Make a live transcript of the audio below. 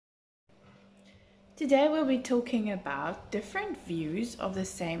Today we'll be talking about different views of the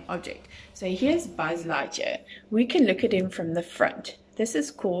same object. So here's Buzz Lightyear. We can look at him from the front. This is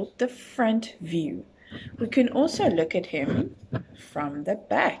called the front view. We can also look at him from the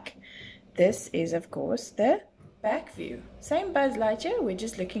back. This is, of course, the back view. Same Buzz Lightyear, we're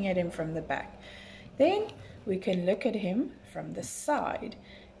just looking at him from the back. Then we can look at him from the side.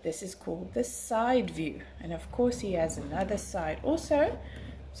 This is called the side view. And of course he has another side also.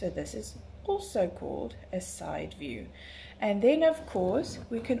 So this is also called a side view. And then of course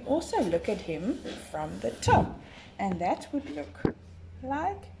we can also look at him from the top, and that would look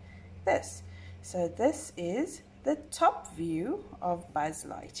like this. So this is the top view of Buzz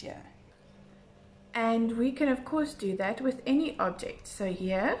Lightyear. And we can of course do that with any object. So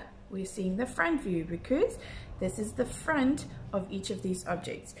here we're seeing the front view because this is the front of each of these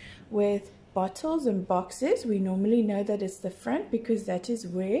objects. With bottles and boxes, we normally know that it's the front because that is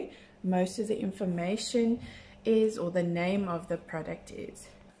where most of the information is, or the name of the product is.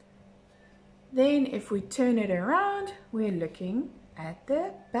 Then if we turn it around, we're looking at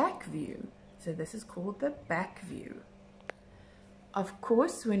the back view. So this is called the back view. Of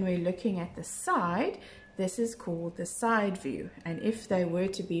course, when we're looking at the side, this is called the side view. And if they were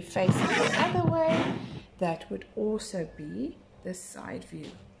to be facing the other way, that would also be the side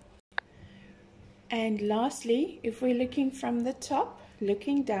view. And lastly, if we're looking from the top,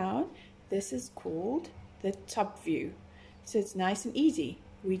 looking down, this is called the top view. So it's nice and easy.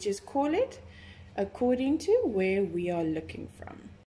 We just call it according to where we are looking from.